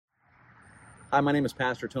Hi, my name is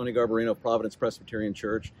Pastor Tony Garbarino of Providence Presbyterian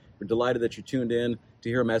Church. We're delighted that you tuned in to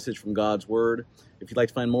hear a message from God's Word. If you'd like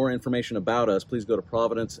to find more information about us, please go to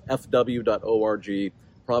providencefw.org,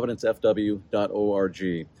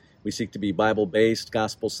 providencefw.org. We seek to be Bible-based,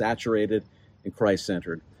 gospel-saturated, and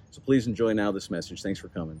Christ-centered. So please enjoy now this message. Thanks for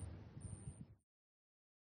coming.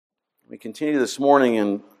 We continue this morning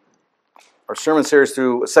in our sermon series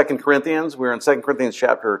through 2 Corinthians. We're in 2 Corinthians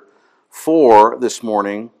chapter 4 this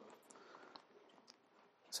morning.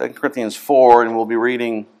 2 Corinthians 4, and we'll be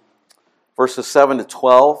reading verses 7 to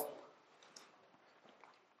 12.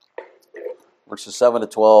 Verses 7 to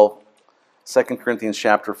 12, 2 Corinthians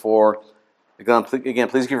chapter 4. Again,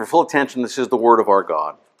 please give your full attention. This is the Word of our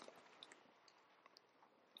God.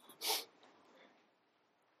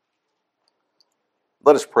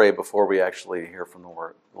 Let us pray before we actually hear from the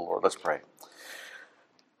Word of the Lord. Let's pray.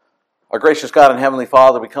 Our gracious God and Heavenly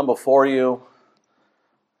Father, we come before you with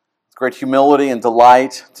great humility and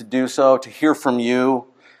delight to do so, to hear from you.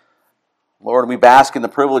 Lord, we bask in the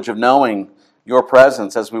privilege of knowing your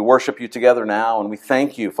presence as we worship you together now, and we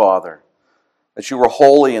thank you, Father, that you are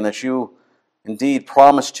holy and that you indeed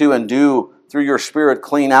promise to and do, through your Spirit,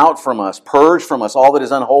 clean out from us, purge from us all that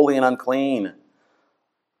is unholy and unclean,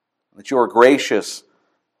 that you are gracious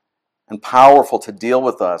and powerful to deal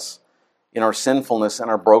with us in our sinfulness and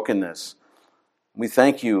our brokenness. We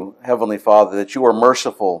thank you, Heavenly Father, that you are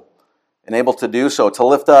merciful and able to do so, to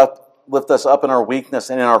lift us up in our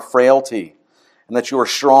weakness and in our frailty, and that you are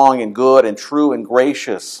strong and good and true and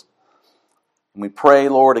gracious. And we pray,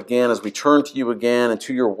 Lord, again, as we turn to you again and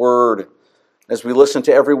to your word, as we listen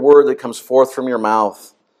to every word that comes forth from your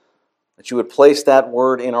mouth, that you would place that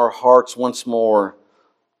word in our hearts once more,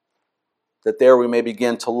 that there we may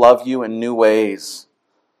begin to love you in new ways.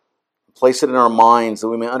 Place it in our minds that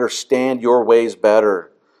we may understand your ways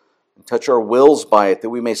better, and touch our wills by it,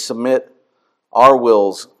 that we may submit our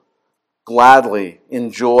wills gladly in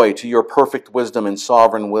joy to your perfect wisdom and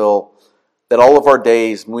sovereign will, that all of our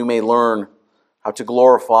days we may learn how to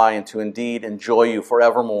glorify and to indeed enjoy you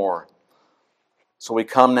forevermore. So we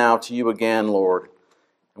come now to you again, Lord,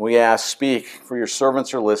 and we ask, speak, for your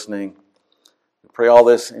servants are listening. We pray all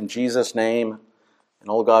this in Jesus' name, and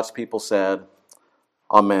all God's people said,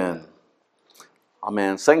 Amen.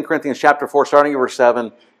 Amen. 2 Corinthians chapter 4, starting at verse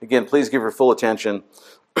 7. Again, please give your full attention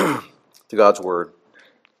to God's word.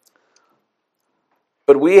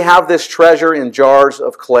 But we have this treasure in jars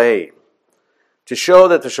of clay, to show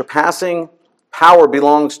that the surpassing power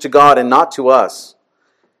belongs to God and not to us.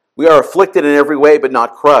 We are afflicted in every way, but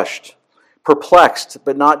not crushed, perplexed,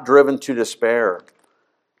 but not driven to despair,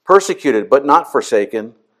 persecuted, but not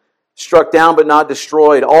forsaken, struck down, but not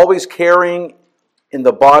destroyed, always carrying in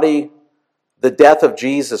the body the death of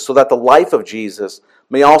Jesus, so that the life of Jesus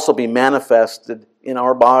may also be manifested in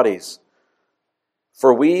our bodies.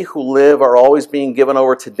 For we who live are always being given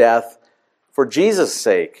over to death for Jesus'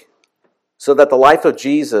 sake, so that the life of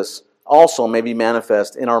Jesus also may be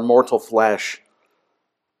manifest in our mortal flesh.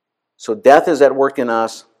 So death is at work in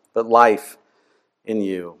us, but life in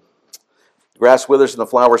you. The grass withers and the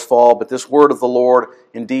flowers fall, but this word of the Lord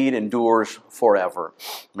indeed endures forever.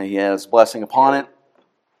 May He add His blessing upon it.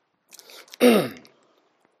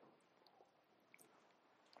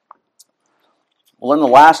 Well, in the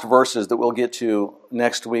last verses that we'll get to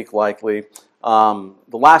next week likely, the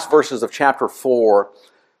last verses of chapter 4,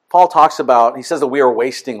 Paul talks about, he says that we are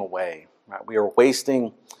wasting away. Right? We are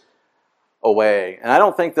wasting away. And I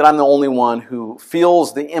don't think that I'm the only one who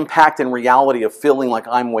feels the impact and reality of feeling like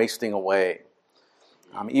I'm wasting away.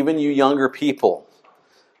 Even you younger people,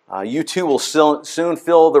 you too will soon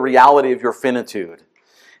feel the reality of your finitude.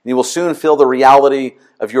 You will soon feel the reality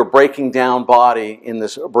of your breaking down body in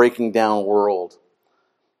this breaking down world.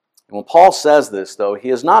 And when Paul says this, though, he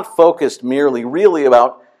is not focused merely really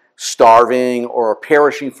about starving or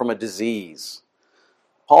perishing from a disease.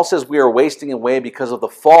 Paul says we are wasting away because of the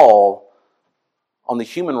fall on the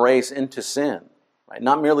human race into sin. Right?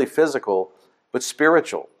 Not merely physical, but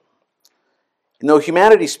spiritual. And though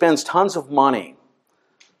humanity spends tons of money,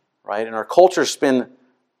 right, and our culture spend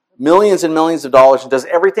millions and millions of dollars and does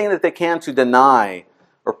everything that they can to deny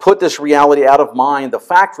or put this reality out of mind, the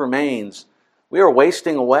fact remains we are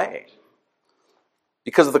wasting away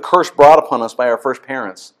because of the curse brought upon us by our first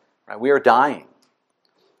parents. Right? We are dying.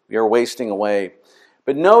 We are wasting away.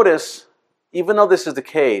 But notice, even though this is the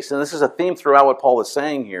case, and this is a theme throughout what Paul is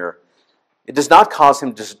saying here, it does not cause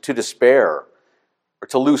him to despair or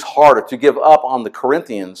to lose heart or to give up on the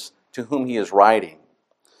Corinthians to whom he is writing.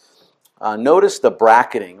 Notice the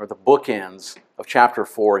bracketing or the bookends of chapter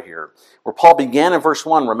 4 here, where Paul began in verse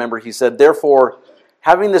 1. Remember, he said, "Therefore,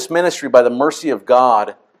 having this ministry by the mercy of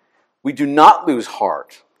God, We do not lose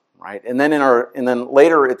heart, right? And then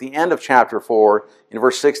later at the end of chapter 4, in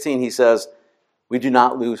verse 16, he says, we do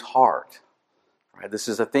not lose heart. Right? This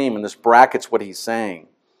is a theme, and this brackets what he's saying.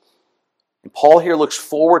 And Paul here looks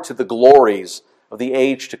forward to the glories of the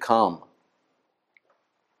age to come.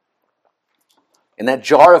 And that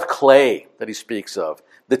jar of clay that he speaks of,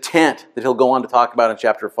 the tent that he'll go on to talk about in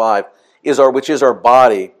chapter 5, which is our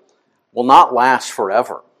body, will not last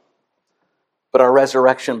forever. But our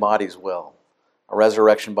resurrection bodies will. Our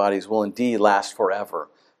resurrection bodies will indeed last forever.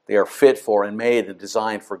 They are fit for and made and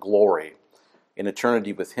designed for glory in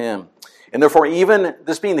eternity with Him. And therefore, even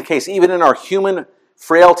this being the case, even in our human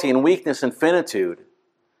frailty and weakness and finitude,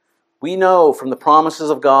 we know from the promises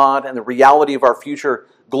of God and the reality of our future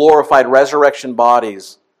glorified resurrection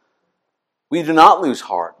bodies, we do not lose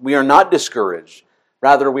heart. We are not discouraged.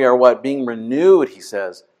 Rather, we are what? Being renewed, he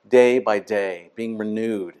says, day by day, being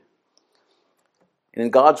renewed. And in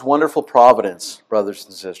God's wonderful providence, brothers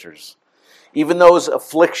and sisters, even those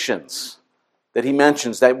afflictions that he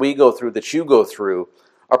mentions that we go through, that you go through,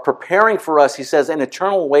 are preparing for us, he says, an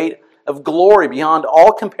eternal weight of glory beyond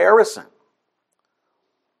all comparison.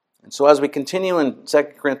 And so as we continue in 2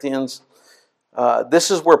 Corinthians, this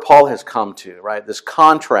is where Paul has come to, right? This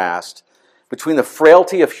contrast between the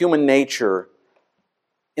frailty of human nature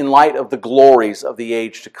in light of the glories of the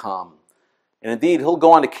age to come. And indeed, he'll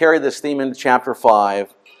go on to carry this theme into chapter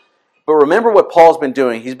 5. But remember what Paul's been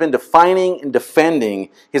doing. He's been defining and defending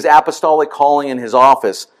his apostolic calling and his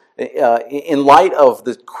office in light of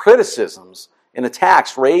the criticisms and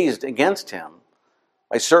attacks raised against him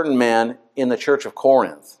by certain men in the church of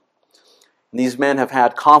Corinth. And these men have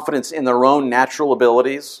had confidence in their own natural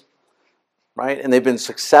abilities, right? And they've been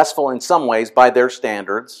successful in some ways by their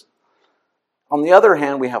standards. On the other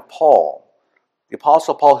hand, we have Paul, the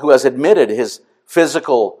Apostle Paul, who has admitted his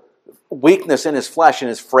physical weakness in his flesh and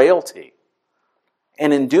his frailty.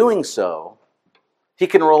 And in doing so, he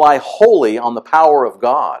can rely wholly on the power of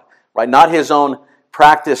God, right? Not his own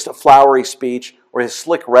practiced flowery speech or his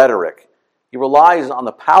slick rhetoric. He relies on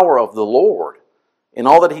the power of the Lord in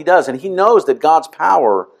all that he does. And he knows that God's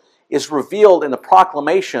power is revealed in the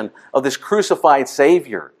proclamation of this crucified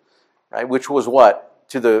Savior, right? Which was what?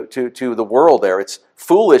 To the world there. It's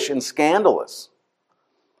foolish and scandalous.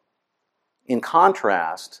 In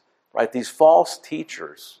contrast, right, these false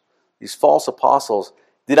teachers, these false apostles,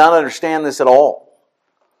 did not understand this at all.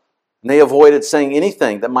 And they avoided saying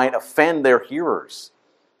anything that might offend their hearers.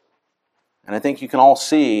 And I think you can all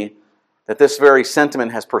see that this very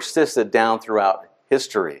sentiment has persisted down throughout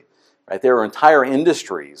history. Right? There are entire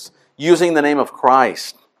industries using the name of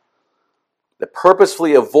Christ that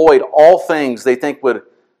purposefully avoid all things they think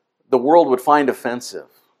the world would find offensive.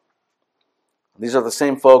 These are the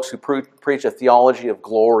same folks who preach a theology of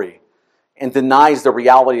glory and denies the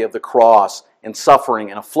reality of the cross and suffering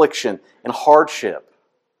and affliction and hardship.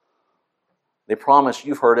 They promise,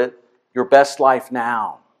 you've heard it, your best life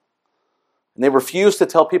now. And they refuse to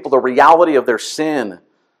tell people the reality of their sin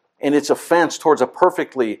and its offense towards a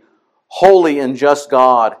perfectly holy and just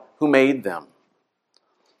God who made them.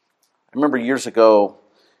 I remember years ago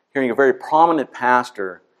hearing a very prominent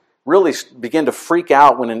pastor really begin to freak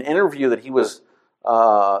out when an interview that the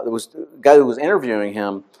guy who was interviewing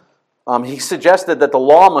him, he suggested that the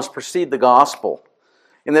law must precede the gospel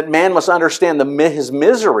and that man must understand his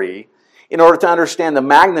misery in order to understand the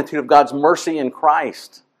magnitude of God's mercy in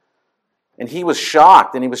Christ. And he was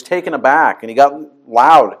shocked and he was taken aback and he got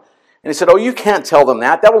loud. And he said, "Oh, you can't tell them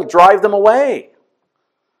that. That will drive them away.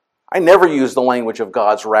 I never use the language of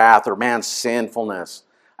God's wrath or man's sinfulness.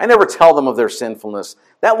 I never tell them of their sinfulness.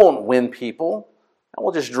 That won't win people. That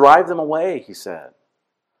will just drive them away," he said.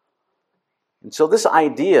 And so this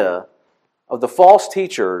idea of the false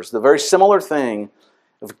teachers, the very similar thing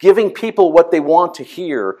of giving people what they want to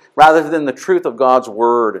hear rather than the truth of God's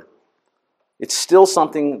word, it's still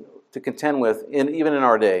something to contend with even in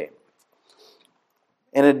our day.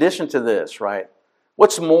 In addition to this, right,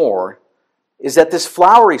 what's more is that this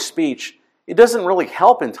flowery speech, it doesn't really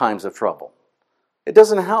help in times of trouble. It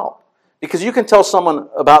doesn't help. Because you can tell someone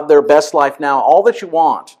about their best life now all that you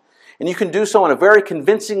want. And you can do so in a very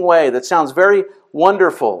convincing way that sounds very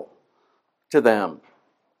wonderful to them.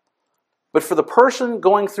 But for the person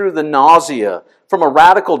going through the nausea from a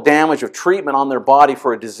radical damage of treatment on their body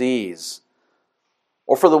for a disease,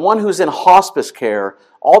 or for the one who's in hospice care,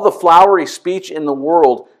 all the flowery speech in the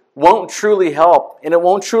world won't truly help and it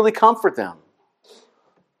won't truly comfort them.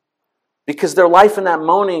 Because their life in that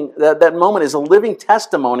moment is a living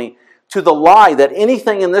testimony to the lie that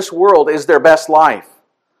anything in this world is their best life.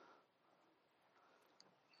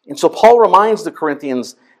 And so Paul reminds the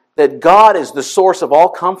Corinthians that God is the source of all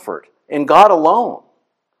comfort, and God alone.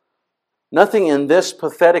 Nothing in this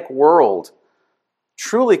pathetic world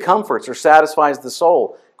truly comforts or satisfies the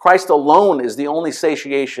soul. Christ alone is the only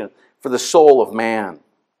satiation for the soul of man.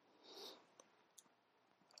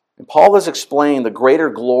 And Paul has explained the greater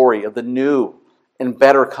glory of the new and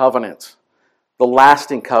better covenant, the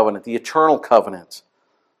lasting covenant, the eternal covenant.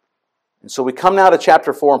 And so we come now to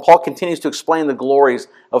chapter 4, and Paul continues to explain the glories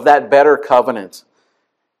of that better covenant.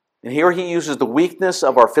 And here he uses the weakness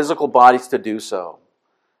of our physical bodies to do so.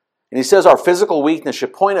 And he says our physical weakness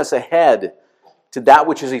should point us ahead to that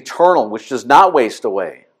which is eternal, which does not waste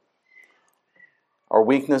away. Our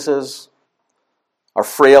weaknesses, our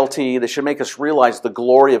frailty, they should make us realize the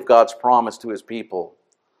glory of God's promise to His people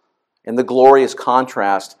and the glorious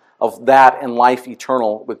contrast of that and life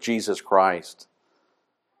eternal with Jesus Christ.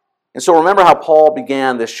 And so remember how Paul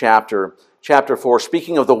began this chapter 4,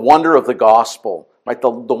 speaking of the wonder of the gospel, right? The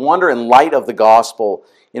wonder and light of the gospel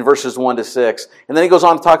in verses 1 to 6. And then he goes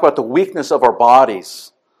on to talk about the weakness of our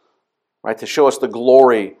bodies, right? To show us the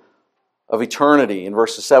glory of eternity in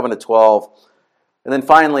verses 7 to 12. And then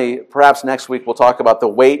finally, perhaps next week, we'll talk about the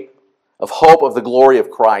weight of hope of the glory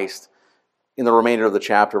of Christ in the remainder of the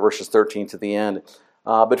chapter, verses 13 to the end.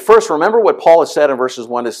 But first, remember what Paul has said in verses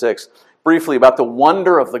 1 to 6, briefly about the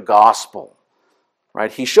wonder of the gospel.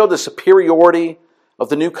 Right? He showed the superiority of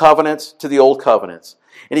the new covenant to the old covenant.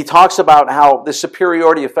 And he talks about how this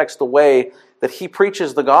superiority affects the way that he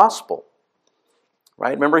preaches the gospel.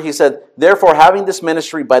 Right? Remember, he said, therefore, having this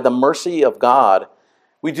ministry by the mercy of God,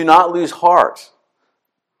 we do not lose heart.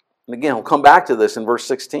 And again, we'll come back to this in verse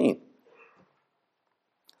 16.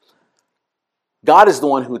 God is the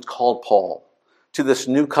one who had called Paul to this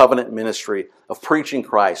new covenant ministry of preaching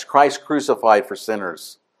Christ crucified for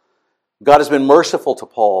sinners. God has been merciful to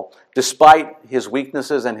Paul despite his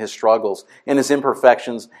weaknesses and his struggles and his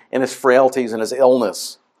imperfections and his frailties and his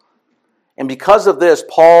illness. And because of this,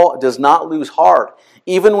 Paul does not lose heart,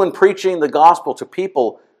 even when preaching the gospel to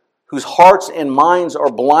people whose hearts and minds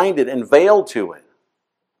are blinded and veiled to it.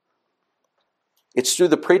 It's through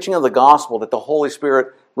the preaching of the gospel that the Holy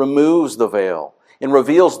Spirit removes the veil and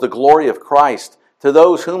reveals the glory of Christ to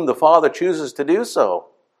those whom the Father chooses to do so.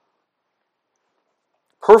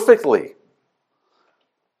 Perfectly.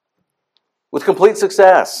 With complete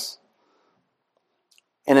success.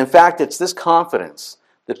 And in fact, it's this confidence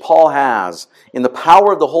that Paul has in the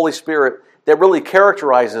power of the Holy Spirit that really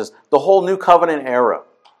characterizes the whole New Covenant era.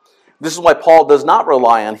 This is why Paul does not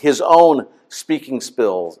rely on his own speaking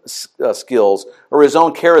skills or his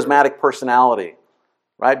own charismatic personality,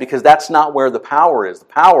 right? Because that's not where the power is. The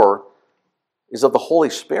power is of the Holy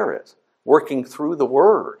Spirit working through the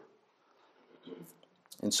Word.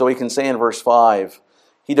 And so he can say in verse 5,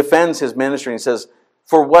 he defends his ministry and says,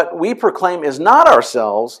 for what we proclaim is not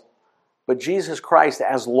ourselves, but Jesus Christ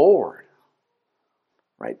as Lord.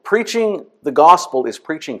 Right? Preaching the gospel is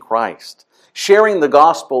preaching Christ. Sharing the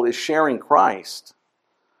gospel is sharing Christ.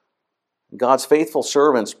 God's faithful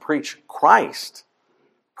servants preach Christ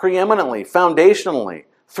preeminently, foundationally,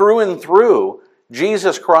 through and through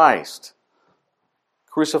Jesus Christ,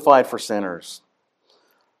 crucified for sinners.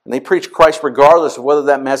 And they preach Christ regardless of whether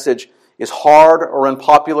that message is hard or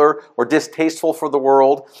unpopular or distasteful for the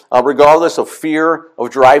world, regardless of fear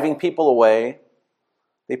of driving people away.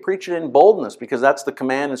 They preach it in boldness because that's the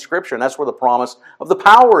command in Scripture, and that's where the promise of the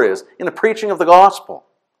power is, in the preaching of the gospel.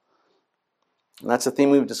 And that's a theme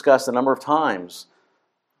we've discussed a number of times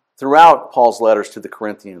throughout Paul's letters to the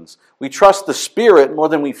Corinthians. We trust the Spirit more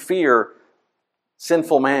than we fear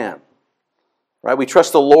sinful man. Right? We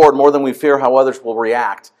trust the Lord more than we fear how others will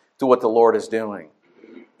react to what the Lord is doing.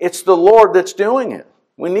 It's the Lord that's doing it.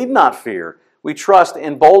 We need not fear. We trust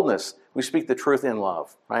in boldness. We speak the truth in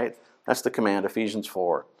love. Right? That's the command, Ephesians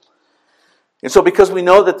 4. And so because we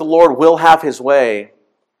know that the Lord will have His way,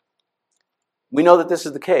 we know that this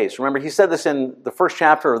is the case. Remember, he said this in the first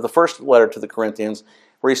chapter of the first letter to the Corinthians,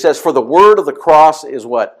 where he says, for the word of the cross is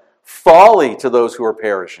what? Folly to those who are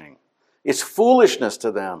perishing. It's foolishness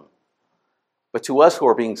to them. But to us who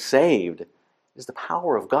are being saved, it is the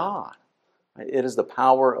power of God. It is the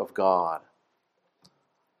power of God.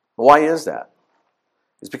 Why is that?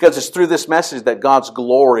 It's because it's through this message that God's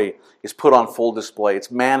glory is put on full display.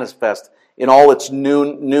 It's manifest in all its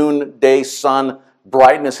noonday sun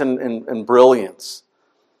brightness and brilliance.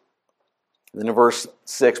 And then in verse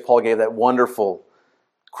 6, Paul gave that wonderful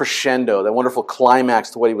crescendo, that wonderful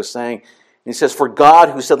climax to what he was saying. And he says, for God,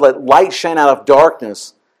 who said, let light shine out of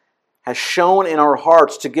darkness, has shone in our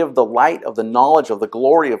hearts to give the light of the knowledge of the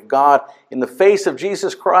glory of God in the face of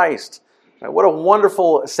Jesus Christ. Right, what a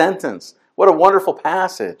wonderful sentence. What a wonderful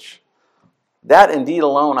passage. That indeed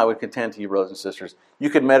alone, I would contend to you, brothers and sisters, you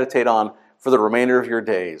could meditate on for the remainder of your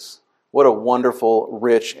days. What a wonderful,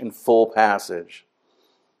 rich, and full passage.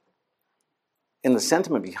 And the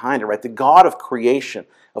sentiment behind it, right? The God of creation,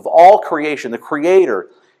 of all creation, the Creator,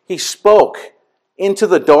 He spoke into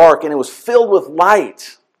the dark and it was filled with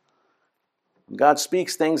light. When God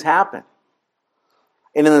speaks, things happen.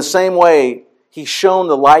 And in the same way, He shone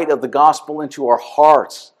the light of the gospel into our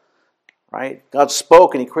hearts. Right? God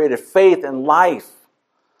spoke and He created faith and life.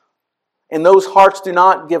 And those hearts do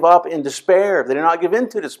not give up in despair. They do not give in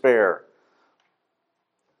to despair.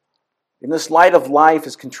 And this light of life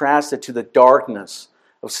is contrasted to the darkness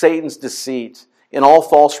of Satan's deceit in all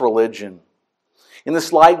false religion. And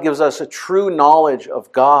this light gives us a true knowledge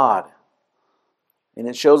of God. And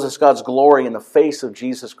it shows us God's glory in the face of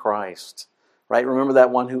Jesus Christ. Right? Remember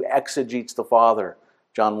that one who exegetes the Father,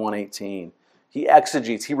 John 1:18. He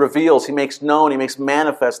exegetes, He reveals, He makes known, He makes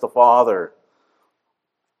manifest the Father.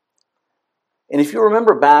 And if you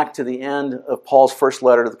remember back to the end of Paul's first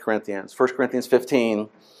letter to the Corinthians, 1 Corinthians 15,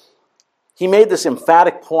 he made this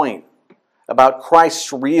emphatic point about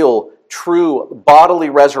Christ's real, true, bodily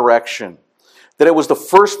resurrection. That it was the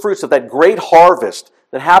first fruits of that great harvest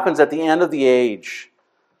that happens at the end of the age.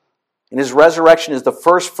 And His resurrection is the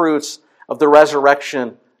first fruits of the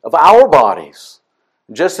resurrection of our bodies.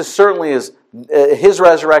 Just as certainly as His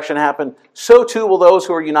resurrection happened, so too will those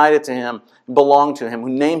who are united to Him and belong to Him, who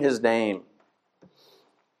name His name.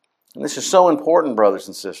 And this is so important, brothers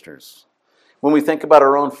and sisters, when we think about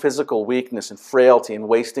our own physical weakness and frailty and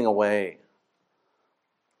wasting away.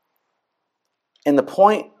 And the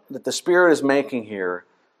point that the Spirit is making here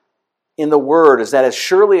in the Word is that as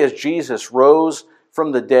surely as Jesus rose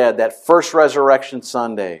from the dead, that first resurrection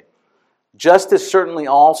Sunday, just as certainly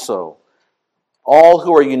also all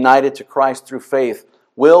who are united to Christ through faith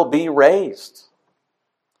will be raised.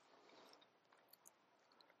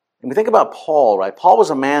 And we think about Paul, right? Paul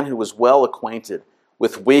was a man who was well acquainted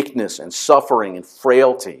with weakness and suffering and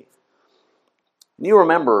frailty. And you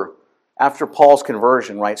remember, after Paul's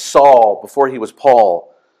conversion, right? Saul, before he was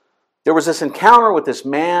Paul, there was this encounter with this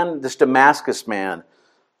man, this Damascus man,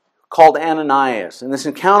 called Ananias, and this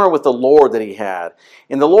encounter with the Lord that he had.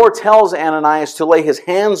 And the Lord tells Ananias to lay his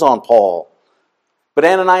hands on Paul. But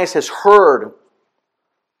Ananias has heard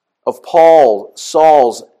of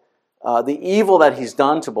Saul's, the evil that he's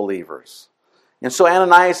done to believers. And so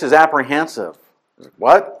Ananias is apprehensive.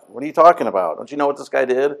 What? What are you talking about? Don't you know what this guy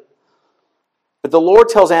did? But the Lord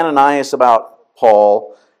tells Ananias about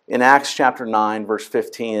Paul in Acts chapter 9, verse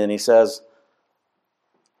 15, and He says,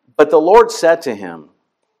 "But the Lord said to him,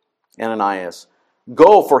 Ananias,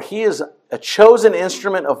 go, for he is a chosen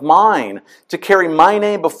instrument of mine to carry my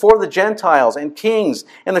name before the Gentiles and kings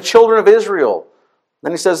and the children of Israel."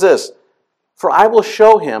 Then He says this, "For I will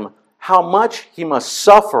show him how much he must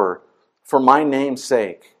suffer for my name's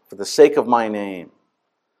sake," for the sake of my name.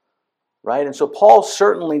 Right? And so Paul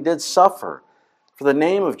certainly did suffer for the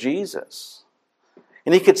name of Jesus.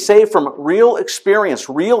 And he could say from real experience,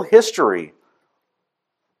 real history,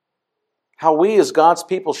 how we as God's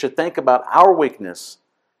people should think about our weakness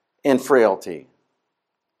and frailty.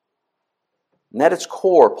 And at its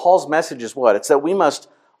core, Paul's message is what? It's that we must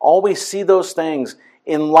always see those things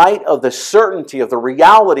in light of the certainty of the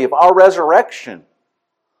reality of our resurrection.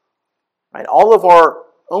 Right? All of our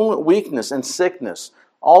own weakness and sickness,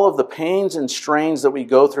 all of the pains and strains that we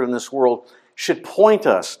go through in this world should point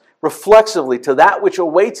us reflexively to that which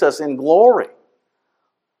awaits us in glory.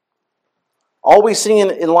 Always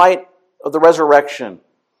seeing in light of the resurrection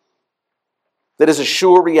that is a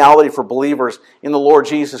sure reality for believers in the Lord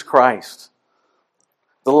Jesus Christ.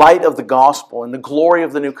 The light of the gospel and the glory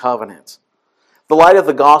of the new covenant. The light of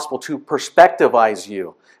the gospel to perspectivize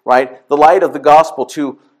you, right? The light of the gospel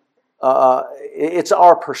to, it's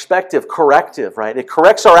our perspective corrective, right? It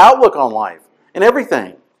corrects our outlook on life and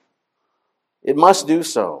everything. It must do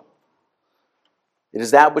so. It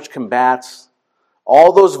is that which combats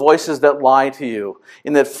all those voices that lie to you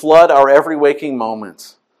and that flood our every waking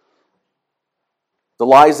moment. The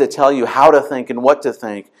lies that tell you how to think and what to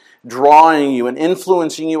think, drawing you and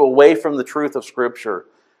influencing you away from the truth of Scripture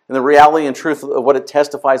and the reality and truth of what it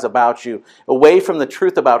testifies about you, away from the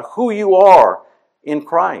truth about who you are in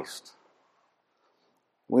Christ.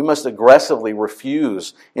 We must aggressively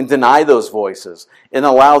refuse and deny those voices and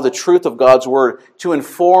allow the truth of God's Word to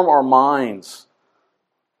inform our minds,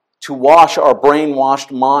 to wash our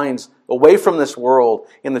brainwashed minds away from this world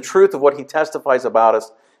in the truth of what He testifies about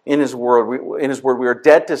us in His Word. We are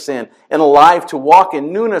dead to sin and alive to walk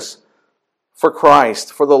in newness for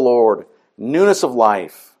Christ, for the Lord, newness of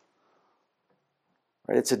life.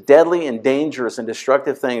 Right? It's a deadly and dangerous and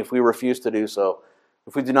destructive thing if we refuse to do so,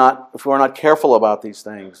 if we are not careful about these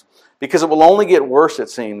things, because it will only get worse, it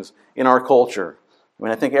seems, in our culture. I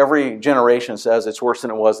mean, I think every generation says it's worse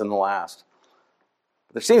than it was in the last.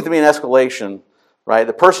 There seems to be an escalation, right?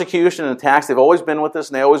 The persecution and attacks, they've always been with us,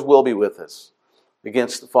 and they always will be with us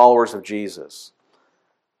against the followers of Jesus.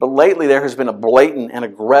 But lately there has been a blatant and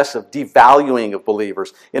aggressive devaluing of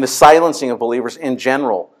believers and a silencing of believers in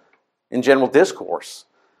general discourse,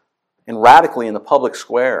 and radically in the public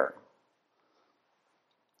square.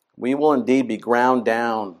 We will indeed be ground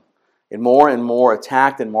down and more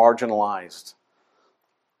attacked and marginalized.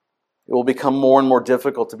 It will become more and more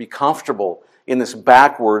difficult to be comfortable in this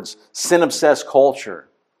backwards, sin-obsessed culture.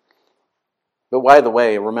 But by the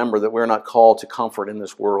way, remember that we're not called to comfort in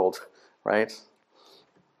this world, right?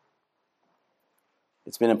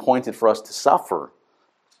 It's been appointed for us to suffer,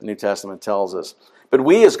 the New Testament tells us. But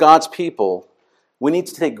we as God's people, we need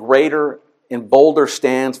to take greater and bolder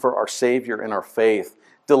stands for our Savior and our faith,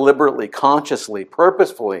 deliberately, consciously,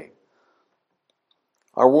 purposefully.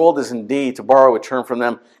 Our world is indeed, to borrow a term from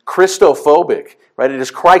them, Christophobic, right? It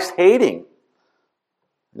is Christ-hating.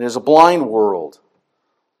 It is a blind world.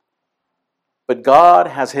 But God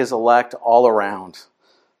has His elect all around,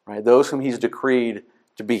 right? Those whom He's decreed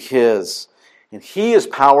to be His. And He is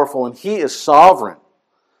powerful and He is sovereign.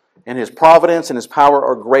 And His providence and His power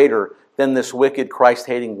are greater than this wicked,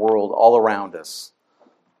 Christ-hating world all around us.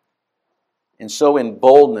 And so in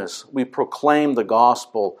boldness, we proclaim the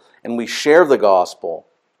gospel and we share the gospel.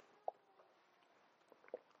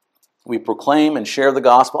 We proclaim and share the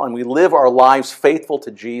gospel and we live our lives faithful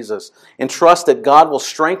to Jesus and trust that God will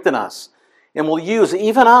strengthen us and will use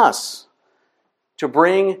even us to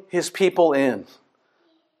bring His people in.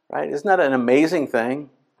 Right? Isn't that an amazing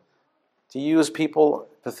thing? To use people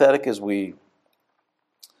pathetic as we.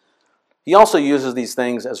 He also uses these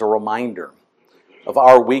things as a reminder of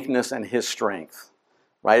our weakness and His strength.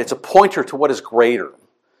 Right? It's a pointer to what is greater.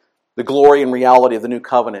 The glory and reality of the new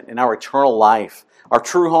covenant in our eternal life. Our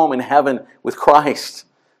true home in heaven with Christ.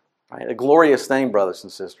 Right? A glorious thing, brothers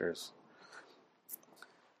and sisters.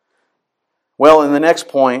 Well, in the next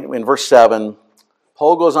point, in verse 7,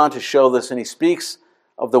 Paul goes on to show this and he speaks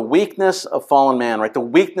of the weakness of fallen man, right? The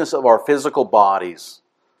weakness of our physical bodies.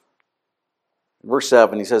 In verse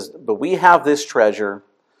 7, he says, "But we have this treasure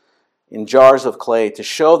in jars of clay to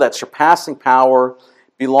show that surpassing power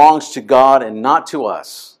belongs to God and not to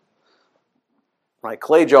us." Right?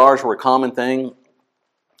 Clay jars were a common thing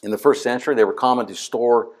in the first century. They were common to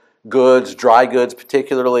store goods, dry goods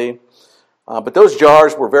particularly. But those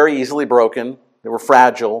jars were very easily broken. They were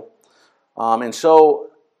fragile. And so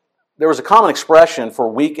there was a common expression for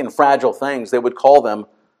weak and fragile things. They would call them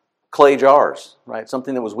clay jars, right?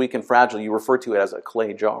 Something that was weak and fragile, you refer to it as a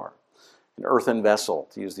clay jar, an earthen vessel,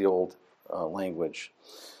 to use the old language.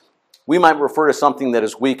 We might refer to something that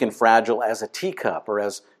is weak and fragile as a teacup or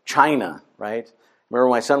as china, right? Remember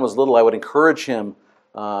when my son was little, I would encourage him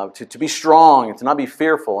to be strong and to not be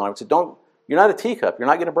fearful. And I would say, you're not a teacup, you're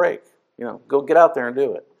not going to break. Go get out there and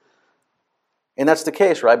do it. And that's the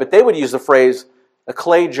case, right? But they would use the phrase, a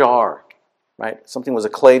clay jar, right? Something was a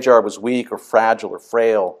clay jar, was weak or fragile or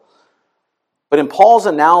frail. But in Paul's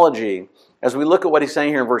analogy, as we look at what he's saying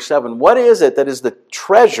here in verse 7, what is it that is the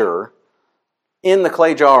treasure in the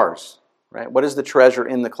clay jars, right? What is the treasure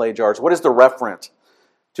in the clay jars? What is the referent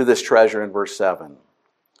to this treasure in verse 7?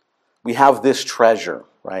 We have this treasure,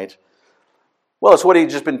 right? Well, it's what he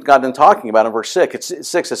just got done talking about in verse 6.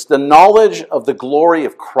 It's the knowledge of the glory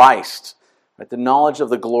of Christ, right? The knowledge of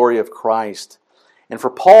the glory of Christ. And for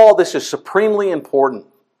Paul, this is supremely important.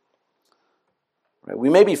 Right? We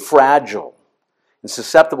may be fragile and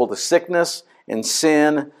susceptible to sickness and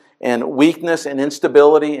sin and weakness and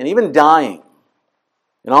instability and even dying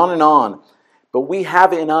and on, but we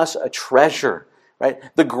have in us a treasure, right?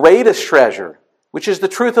 The greatest treasure, which is the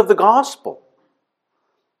truth of the gospel.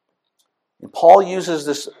 And Paul uses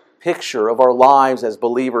this picture of our lives as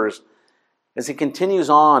believers as he continues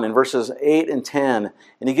on in verses 8 and 10,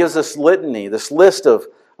 and he gives this litany, this list of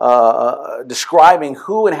describing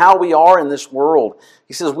who and how we are in this world.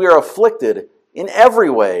 He says, we are afflicted in every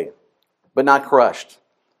way, but not crushed.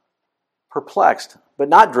 Perplexed, but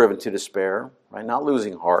not driven to despair, right? Not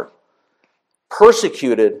losing heart.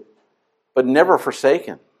 Persecuted, but never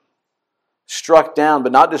forsaken. Struck down,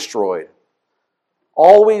 but not destroyed.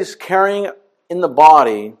 Always carrying in the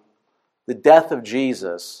body the death of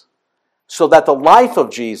Jesus, so that the life of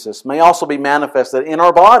Jesus may also be manifested in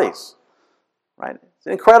our bodies. Right? It's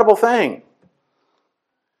an incredible thing.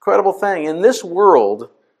 Incredible thing. In this world,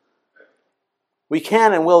 we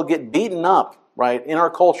can and will get beaten up, right, in our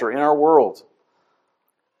culture, in our world.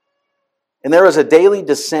 And there is a daily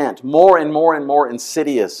descent, more and more and more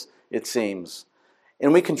insidious, it seems.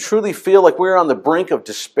 And we can truly feel like we're on the brink of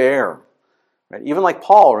despair. Right? Even like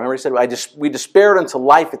Paul, remember he said, we despaired unto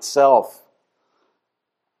life itself.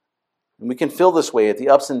 And we can feel this way at the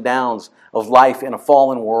ups and downs of life in a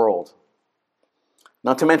fallen world.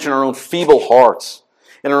 Not to mention our own feeble hearts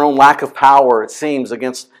and our own lack of power, it seems,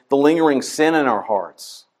 against the lingering sin in our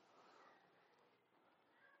hearts.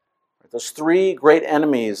 Those three great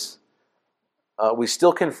enemies, we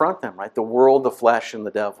still confront them, right? The world, the flesh, and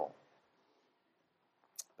the devil.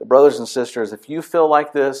 But brothers and sisters, if you feel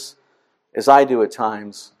like this, as I do at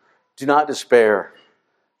times, do not despair.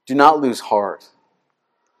 Do not lose heart.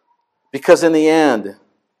 Because in the end,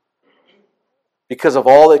 because of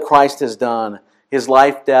all that Christ has done, His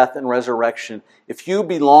life, death, and resurrection, if you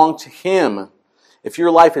belong to Him, if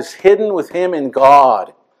your life is hidden with Him in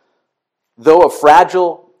God, though a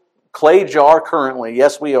fragile clay jar currently,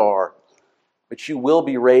 yes we are, but you will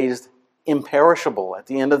be raised imperishable at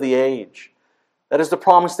the end of the age. That is the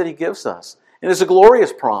promise that He gives us. It is a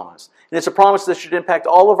glorious promise. And it's a promise that should impact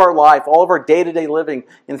all of our life, all of our day-to-day living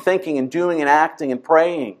and thinking and doing and acting and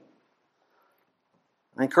praying.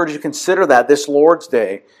 I encourage you to consider that this Lord's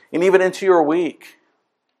Day and even into your week.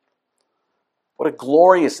 What a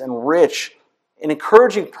glorious and rich and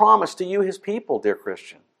encouraging promise to you, His people, dear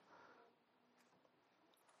Christian.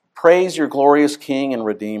 Praise your glorious King and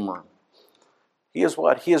Redeemer. He is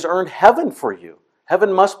what? He has earned heaven for you.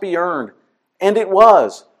 Heaven must be earned. And it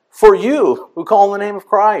was for you who call on the name of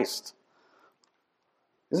Christ.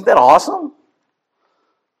 Isn't that awesome?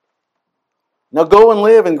 Now go and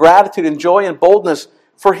live in gratitude and joy and boldness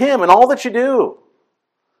for Him in all that you do.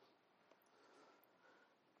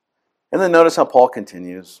 And then notice how Paul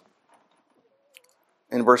continues.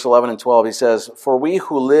 In verse 11 and 12 he says, "For we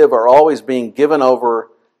who live are always being given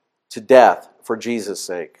over to death for Jesus'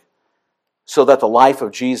 sake, so that the life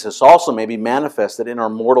of Jesus also may be manifested in our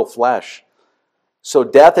mortal flesh. So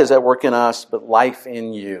death is at work in us, but life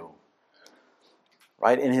in you."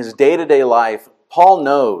 Right? In his day-to-day life, Paul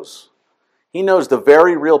knows. He knows the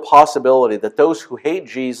very real possibility that those who hate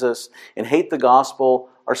Jesus and hate the gospel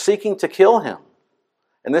are seeking to kill Him.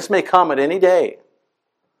 And this may come at any day.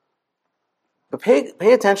 But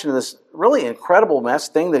pay attention to this really incredible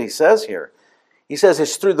thing that he says here. He says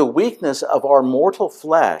it's through the weakness of our mortal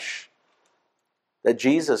flesh that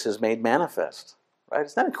Jesus is made manifest. Right?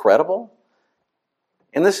 Isn't that incredible?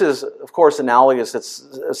 And this is, of course, analogous. It's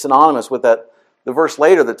synonymous with the verse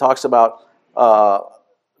later that talks about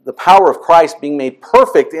the power of Christ being made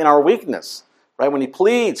perfect in our weakness. Right? When He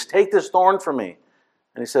pleads, "Take this thorn from me."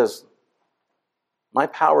 And He says, "My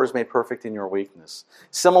power is made perfect in your weakness."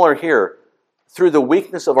 Similar here, through the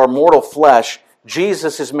weakness of our mortal flesh,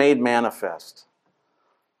 Jesus is made manifest.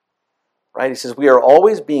 Right? He says, we are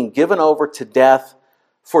always being given over to death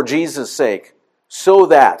for Jesus' sake. So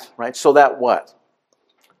that, right? So that what?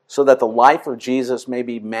 So that the life of Jesus may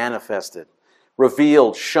be manifested,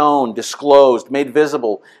 revealed, shown, disclosed, made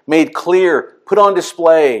visible, made clear, put on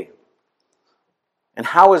display. And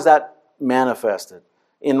how is that manifested?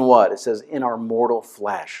 In what? It says, in our mortal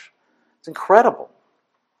flesh. It's incredible.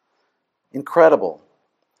 Incredible.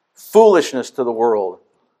 Foolishness to the world.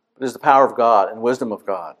 But it is the power of God and wisdom of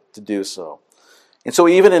God to do so. And so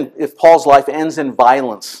even if Paul's life ends in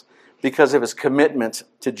violence because of his commitment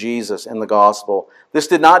to Jesus and the gospel, this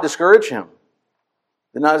did not discourage him.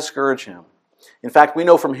 Did not discourage him. In fact, we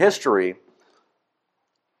know from history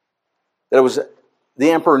that it was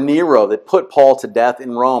the Emperor Nero that put Paul to death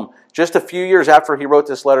in Rome just a few years after he wrote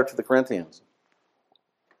this letter to the Corinthians.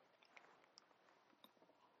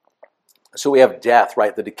 So we have death,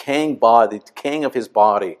 right? The decaying body, the decaying of his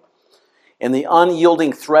body, and the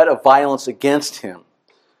unyielding threat of violence against him.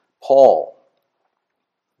 Paul.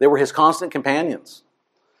 They were his constant companions.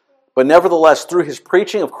 But nevertheless, through his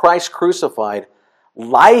preaching of Christ crucified,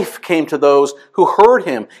 life came to those who heard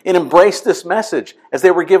him and embraced this message as they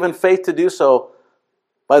were given faith to do so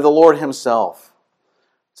by the Lord Himself.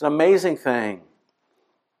 It's an amazing thing.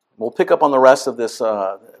 We'll pick up on the rest of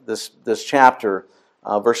this chapter,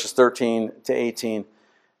 verses 13 to 18,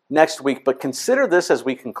 next week. But consider this as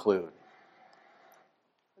we conclude.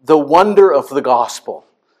 The wonder of the gospel.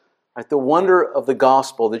 Right? The wonder of the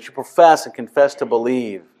gospel that you profess and confess to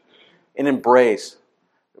believe and embrace.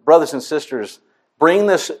 Brothers and sisters, bring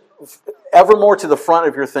this evermore to the front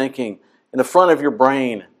of your thinking, in the front of your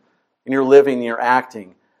brain, in your living, in your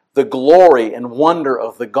acting. The glory and wonder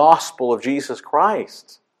of the gospel of Jesus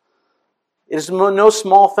Christ. It is no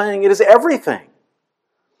small thing. It is everything.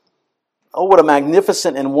 Oh, what a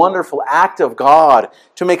magnificent and wonderful act of God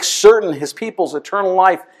to make certain His people's eternal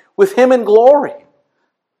life with Him in glory.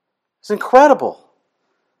 It's incredible.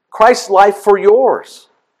 Christ's life for yours.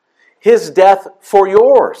 His death for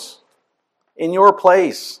yours. In your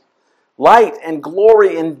place. Light and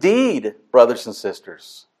glory indeed, brothers and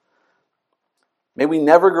sisters. May we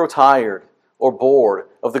never grow tired or bored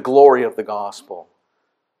of the glory of the gospel.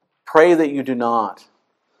 Pray that you do not.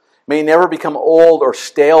 May it never become old or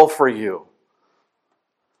stale for you.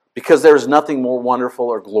 Because there is nothing more wonderful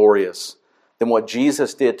or glorious than what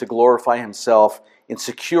Jesus did to glorify Himself in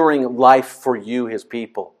securing life for you, His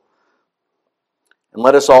people. And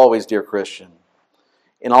let us always, dear Christian,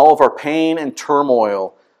 in all of our pain and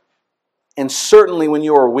turmoil, and certainly when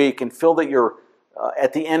you are weak and feel that you're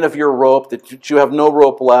at the end of your rope, that you have no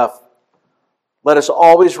rope left, let us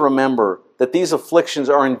always remember that these afflictions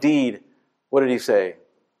are indeed, what did He say?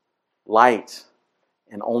 Light,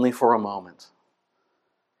 and only for a moment.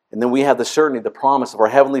 And then we have the certainty, the promise from our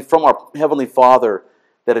Heavenly Father,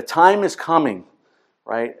 that a time is coming,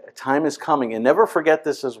 right? A time is coming. And never forget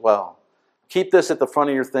this as well. Keep this at the front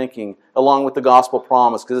of your thinking, along with the gospel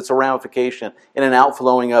promise, because it's a ramification and an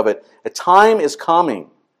outflowing of it. A time is coming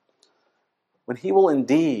when He will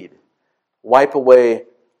indeed wipe away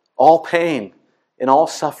all pain and all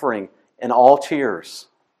suffering and all tears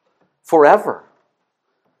forever.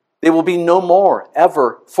 They will be no more,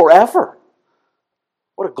 ever, forever.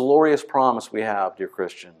 What a glorious promise we have, dear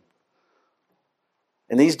Christian.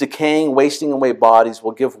 And these decaying, wasting away bodies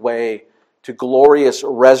will give way to glorious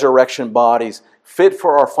resurrection bodies, fit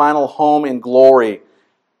for our final home in glory,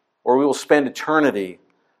 where we will spend eternity,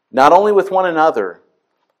 not only with one another,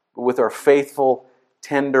 but with our faithful,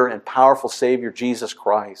 tender, and powerful Savior, Jesus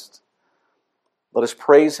Christ. Let us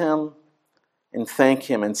praise Him and thank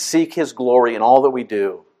Him and seek His glory in all that we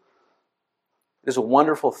do. It is a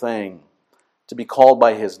wonderful thing to be called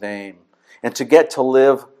by His name and to get to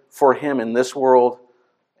live for Him in this world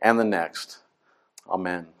and the next.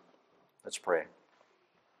 Amen. Let's pray.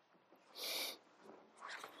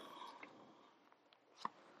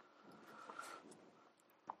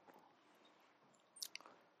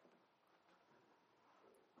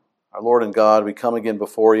 Our Lord and God, we come again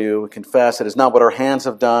before You. We confess it is not what our hands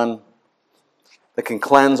have done that can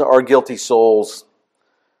cleanse our guilty souls.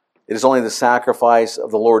 It is only the sacrifice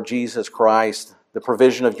of the Lord Jesus Christ, the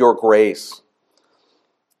provision of Your grace.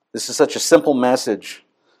 This is such a simple message.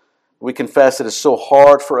 We confess it is so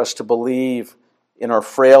hard for us to believe in our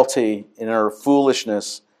frailty, in our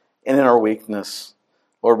foolishness, and in our weakness.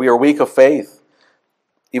 Lord, we are weak of faith,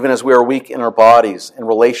 even as we are weak in our bodies, in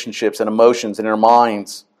relationships, and emotions, and in our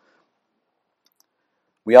minds.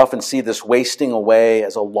 We often see this wasting away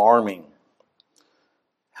as alarming.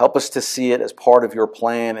 Help us to see it as part of Your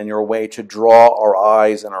plan and Your way to draw our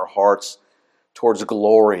eyes and our hearts towards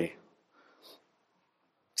glory,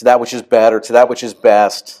 to that which is better, to that which is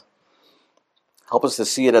best. Help us to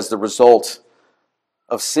see it as the result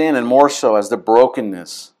of sin, and more so as the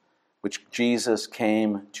brokenness which Jesus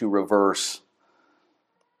came to reverse.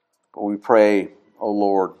 But we pray, O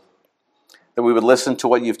Lord, that we would listen to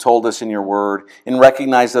what You've told us in Your word and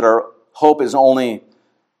recognize that our hope is only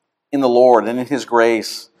in the Lord and in His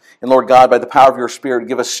grace. And Lord God, by the power of Your Spirit,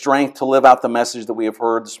 give us strength to live out the message that we have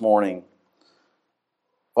heard this morning.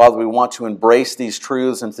 Father, we want to embrace these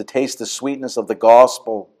truths and to taste the sweetness of the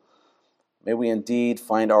gospel. May we indeed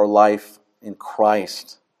find our life in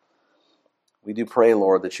Christ. We do pray,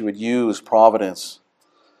 Lord, that You would use providence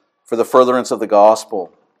for the furtherance of the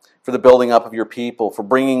gospel, for the building up of Your people, for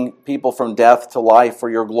bringing people from death to life for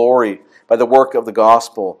Your glory by the work of the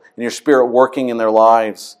gospel and Your Spirit working in their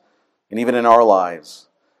lives and even in our lives.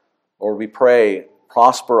 Lord, we pray,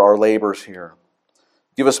 prosper our labors here.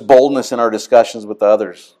 Give us boldness in our discussions with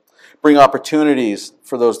others. Bring opportunities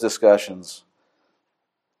for those discussions,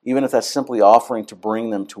 even if that's simply offering to bring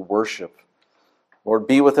them to worship. Lord,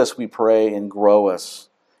 be with us, we pray, and grow us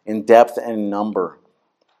in depth and in number.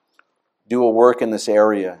 Do a work in this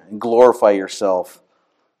area and glorify Yourself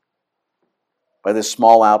by this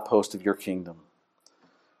small outpost of Your kingdom.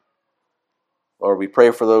 Lord, we pray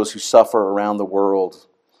for those who suffer around the world.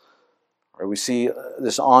 Lord, we see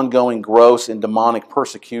this ongoing gross and demonic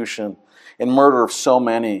persecution and murder of so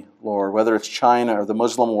many, Lord, whether it's China or the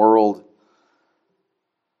Muslim world.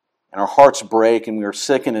 And our hearts break and we are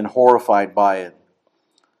sickened and horrified by it.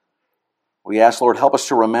 We ask, Lord, help us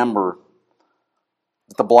to remember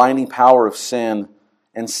that the blinding power of sin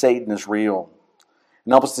and Satan is real.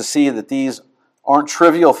 And help us to see that these aren't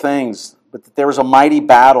trivial things, but that there is a mighty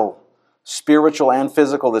battle, spiritual and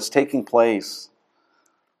physical, that's taking place.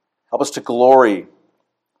 Help us to glory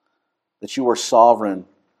that You are sovereign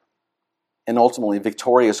and ultimately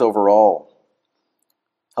victorious over all.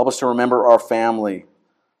 Help us to remember our family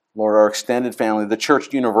Lord, our extended family, the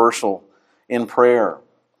Church Universal, in prayer.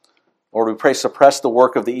 Lord, we pray suppress the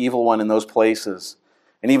work of the evil one in those places,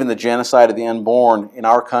 and even the genocide of the unborn in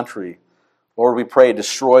our country. Lord, we pray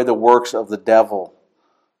destroy the works of the devil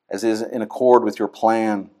as is in accord with your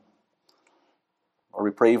plan. Lord,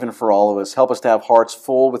 we pray even for all of us. Help us to have hearts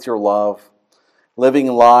full with your love, living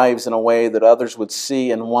lives in a way that others would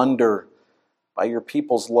see and wonder by your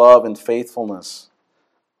people's love and faithfulness.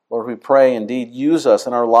 Lord, we pray, indeed, use us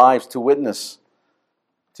in our lives to witness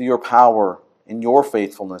to your power and your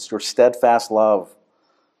faithfulness, your steadfast love.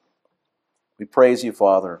 We praise you,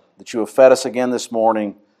 Father, that you have fed us again this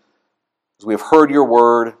morning. As we have heard your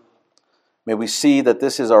word, may we see that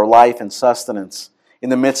this is our life and sustenance in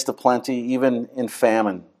the midst of plenty, even in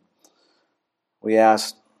famine. We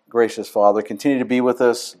ask, gracious Father, continue to be with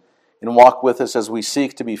us and walk with us as we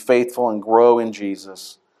seek to be faithful and grow in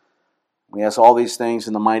Jesus. We ask all these things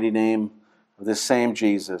in the mighty name of this same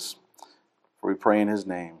Jesus, for we pray in his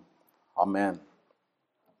name. Amen.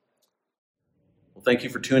 Well, thank you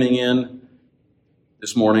for tuning in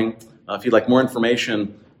this morning. If you'd like more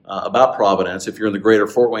information about Providence, if you're in the greater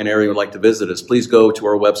Fort Wayne area and would like to visit us, please go to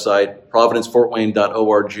our website,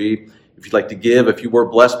 providencefortwayne.org. If you'd like to give, if you were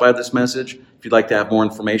blessed by this message, if you'd like to have more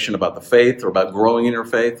information about the faith or about growing in your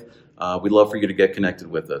faith, we'd love for you to get connected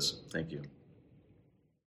with us. Thank you.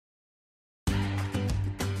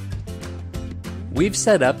 We've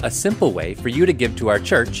set up a simple way for you to give to our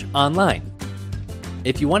church online.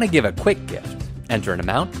 If you want to give a quick gift, enter an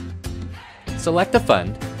amount, select a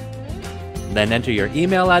fund, then enter your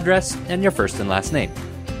email address and your first and last name.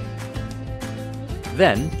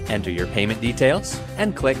 Then enter your payment details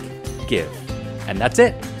and click Give. And that's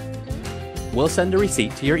it. We'll send a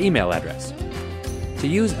receipt to your email address. To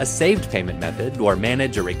use a saved payment method or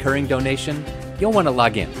manage a recurring donation, you'll want to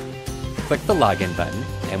log in. Click the login button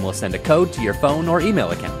and we'll send a code to your phone or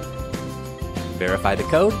email account. Verify the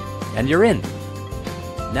code and you're in.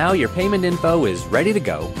 Now your payment info is ready to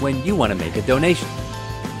go when you want to make a donation.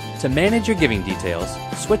 To manage your giving details,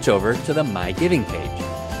 switch over to the My Giving page.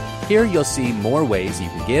 Here you'll see more ways you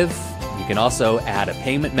can give. You can also add a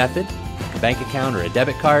payment method, like a bank account or a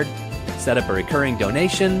debit card, set up a recurring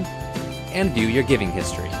donation, and view your giving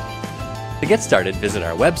history. To get started, visit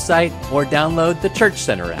our website or download the Church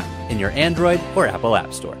Center app in your Android or Apple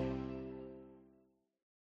App Store.